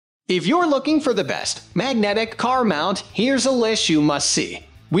If you're looking for the best magnetic car mount, here's a list you must see.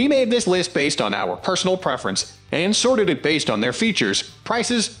 We made this list based on our personal preference and sorted it based on their features,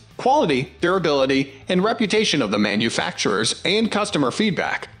 prices, quality, durability, and reputation of the manufacturers and customer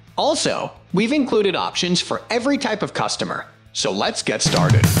feedback. Also, we've included options for every type of customer. So let's get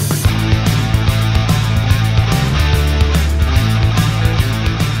started.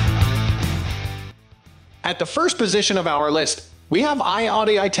 At the first position of our list, we have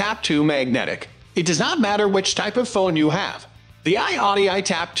iOttie iTap 2 Magnetic. It does not matter which type of phone you have. The iOttie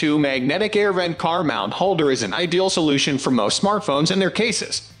iTap 2 Magnetic Air Vent Car Mount Holder is an ideal solution for most smartphones and their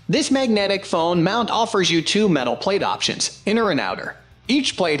cases. This magnetic phone mount offers you two metal plate options, inner and outer.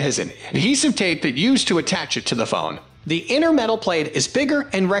 Each plate has an adhesive tape that used to attach it to the phone. The inner metal plate is bigger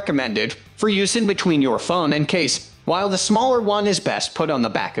and recommended for use in between your phone and case, while the smaller one is best put on the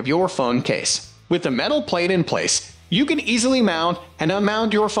back of your phone case. With the metal plate in place, you can easily mount and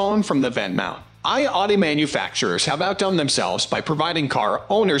unmount your phone from the vent mount. iOttie manufacturers have outdone themselves by providing car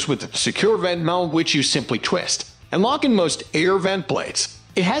owners with a secure vent mount which you simply twist and lock in most air vent blades.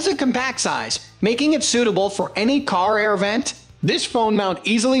 It has a compact size, making it suitable for any car air vent. This phone mount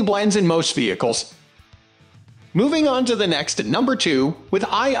easily blends in most vehicles. Moving on to the next at number 2 with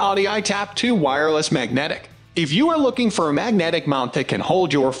iOttie iTap 2 Wireless Magnetic. If you are looking for a magnetic mount that can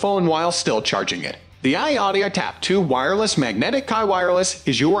hold your phone while still charging it, the iOttie iTap 2 Wireless Magnetic Ki Wireless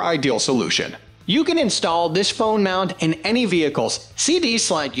is your ideal solution. You can install this phone mount in any vehicle's CD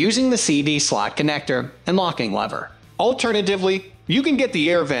slot using the CD slot connector and locking lever. Alternatively, you can get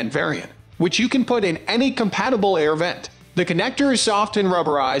the air vent variant, which you can put in any compatible air vent. The connector is soft and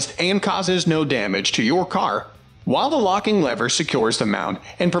rubberized and causes no damage to your car, while the locking lever secures the mount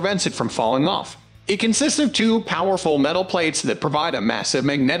and prevents it from falling off. It consists of two powerful metal plates that provide a massive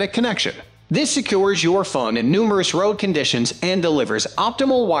magnetic connection. This secures your phone in numerous road conditions and delivers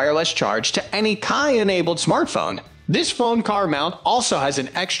optimal wireless charge to any Ki-enabled smartphone. This phone car mount also has an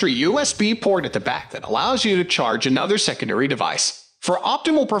extra USB port at the back that allows you to charge another secondary device. For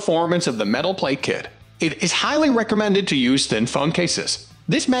optimal performance of the metal plate kit, it is highly recommended to use thin phone cases.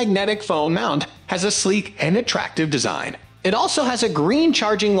 This magnetic phone mount has a sleek and attractive design. It also has a green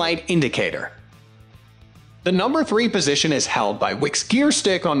charging light indicator. The number 3 position is held by WixGear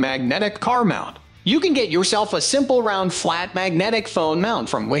Stick-on Magnetic Car Mount. You can get yourself a simple round flat magnetic phone mount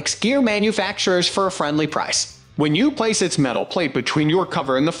from WixGear manufacturers for a friendly price. When you place its metal plate between your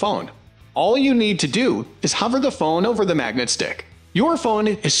cover and the phone, all you need to do is hover the phone over the magnet stick. Your phone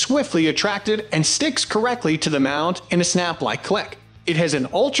is swiftly attracted and sticks correctly to the mount in a snap-like click. It has an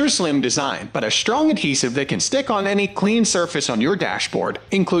ultra-slim design but a strong adhesive that can stick on any clean surface on your dashboard,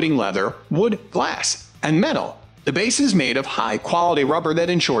 including leather, wood, glass, and metal. The base is made of high-quality rubber that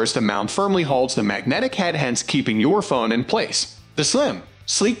ensures the mount firmly holds the magnetic head, hence keeping your phone in place. The slim,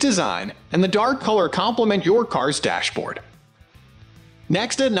 sleek design and the dark color complement your car's dashboard.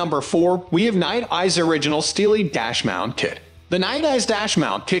 Next at number 4, we have Nite's original Steelie Dash Mount Kit. The Nite's Dash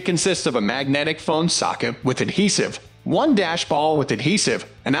Mount Kit consists of a magnetic phone socket with adhesive, one dash ball with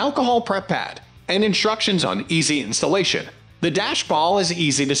adhesive, an alcohol prep pad, and instructions on easy installation. The dash ball is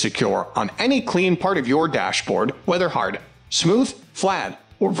easy to secure on any clean part of your dashboard, whether hard, smooth, flat,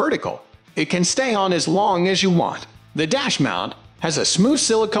 or vertical. It can stay on as long as you want. The dash mount has a smooth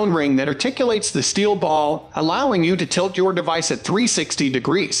silicone ring that articulates the steel ball, allowing you to tilt your device at 360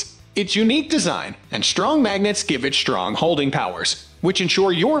 degrees. Its unique design and strong magnets give it strong holding powers, which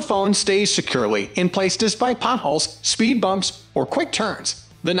ensure your phone stays securely in place despite potholes, speed bumps, or quick turns.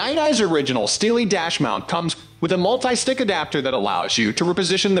 The Nite's original Steelie Dash Mount comes with a multi-stick adapter that allows you to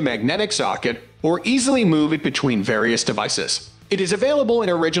reposition the magnetic socket or easily move it between various devices. It is available in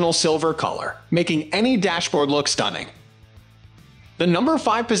original silver color, making any dashboard look stunning. The number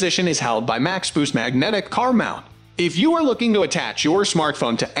 5 position is held by Maxboost Magnetic Car Mount. If you are looking to attach your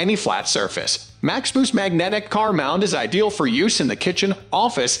smartphone to any flat surface, Maxboost Magnetic Car Mount is ideal for use in the kitchen,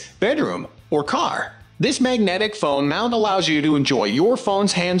 office, bedroom, or car. This magnetic phone mount allows you to enjoy your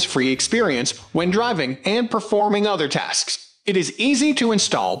phone's hands-free experience when driving and performing other tasks. It is easy to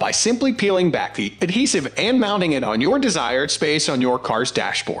install by simply peeling back the adhesive and mounting it on your desired space on your car's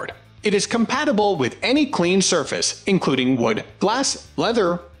dashboard. It is compatible with any clean surface, including wood, glass,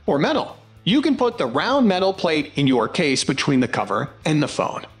 leather, or metal. You can put the round metal plate in your case between the cover and the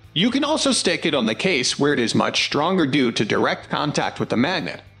phone. You can also stick it on the case where it is much stronger due to direct contact with the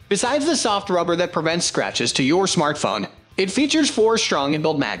magnet. Besides the soft rubber that prevents scratches to your smartphone, it features 4 strong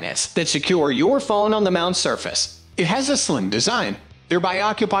inbuilt magnets that secure your phone on the mount surface. It has a slim design, thereby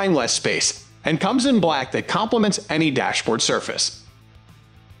occupying less space, and comes in black that complements any dashboard surface.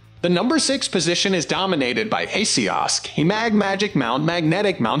 The number 6 position is dominated by SCOSCHE MagicMount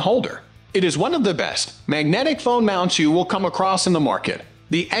magnetic mount holder. It is one of the best magnetic phone mounts you will come across in the market.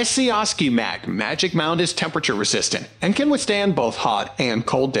 The SCOSCHE MagicMount is temperature resistant and can withstand both hot and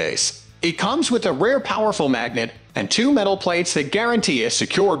cold days. It comes with a rare powerful magnet and 2 metal plates that guarantee a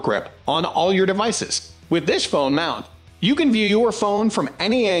secure grip on all your devices. With this phone mount, you can view your phone from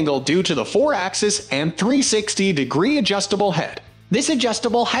any angle due to the 4-axis and 360-degree adjustable head. This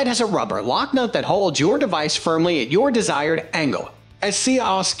adjustable head has a rubber lock nut that holds your device firmly at your desired angle.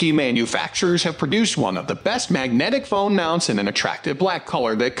 SCOSCHE manufacturers have produced one of the best magnetic phone mounts in an attractive black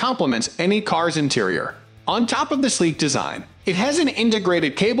color that complements any car's interior. On top of the sleek design, it has an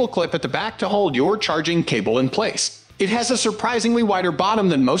integrated cable clip at the back to hold your charging cable in place. It has a surprisingly wider bottom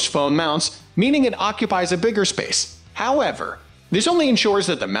than most phone mounts, meaning it occupies a bigger space. However, this only ensures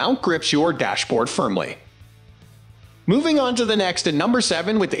that the mount grips your dashboard firmly. Moving on to the next at number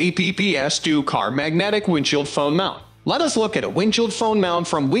 7 with the APPS2 car magnetic windshield phone mount. Let us look at a windshield phone mount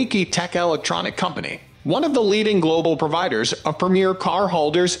from WixGear electronic company, one of the leading global providers of premier car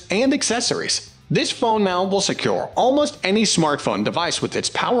holders and accessories. This phone mount will secure almost any smartphone device with its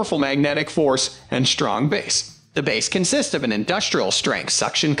powerful magnetic force and strong base. The base consists of an industrial-strength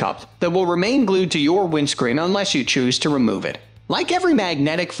suction cup that will remain glued to your windscreen unless you choose to remove it. Like every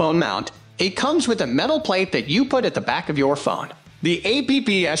magnetic phone mount, it comes with a metal plate that you put at the back of your phone. The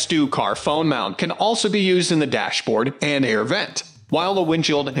APPS2 car phone mount can also be used in the dashboard and air vent. While the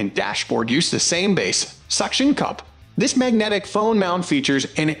windshield and dashboard use the same base, suction cup, this magnetic phone mount features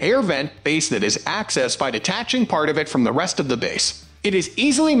an air vent base that is accessed by detaching part of it from the rest of the base. It is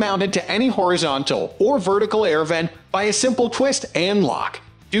easily mounted to any horizontal or vertical air vent by a simple twist and lock,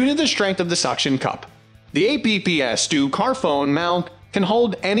 due to the strength of the suction cup. The APPS2 car phone mount can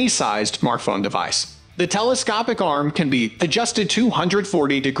hold any sized smartphone device. The telescopic arm can be adjusted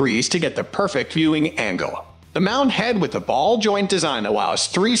 240 degrees to get the perfect viewing angle. The mount head with the ball joint design allows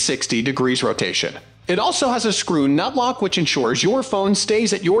 360 degrees rotation. It also has a screw nut lock which ensures your phone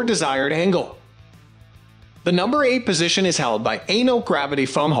stays at your desired angle. The number 8 position is held by Ainope Gravity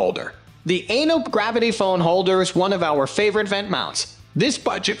Phone Holder. The Ainope Gravity Phone Holder is one of our favorite vent mounts. This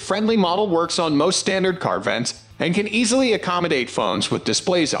budget-friendly model works on most standard car vents and can easily accommodate phones with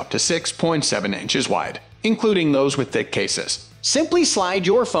displays up to 6.7 inches wide, including those with thick cases. Simply slide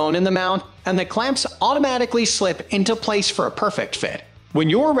your phone in the mount, and the clamps automatically slip into place for a perfect fit. When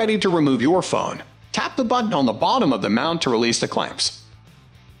you're ready to remove your phone, tap the button on the bottom of the mount to release the clamps.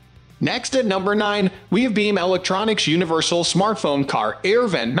 Next at number 9, we have Beam Electronics Universal Smartphone Car Air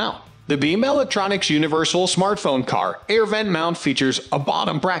Vent Mount. The Beam Electronics Universal Smartphone Car Air Vent Mount features a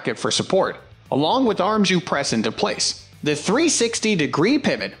bottom bracket for support, along with arms you press into place. The 360-degree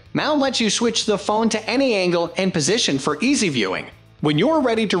pivot mount lets you switch the phone to any angle and position for easy viewing. When you're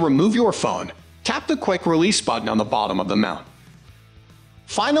ready to remove your phone, tap the quick release button on the bottom of the mount.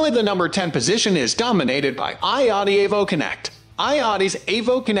 Finally, the number 10 position is dominated by iOttie Aivo Connect. iOttie's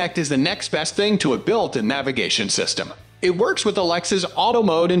Aivo Connect is the next best thing to a built-in navigation system. It works with Alexa's auto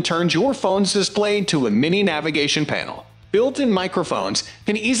mode and turns your phone's display into a mini navigation panel. Built-in microphones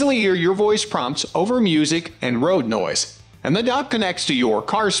can easily hear your voice prompts over music and road noise, and the dock connects to your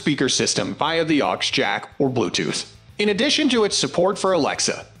car's speaker system via the aux jack or Bluetooth. In addition to its support for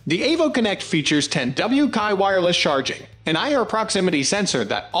Alexa, the Aivo Connect features 10W wireless charging, an IR proximity sensor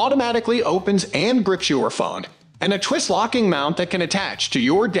that automatically opens and grips your phone, and a twist-locking mount that can attach to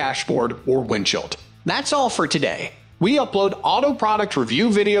your dashboard or windshield. That's all for today. We upload auto product review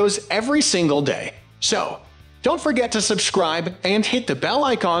videos every single day, so don't forget to subscribe and hit the bell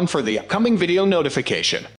icon for the upcoming video notification.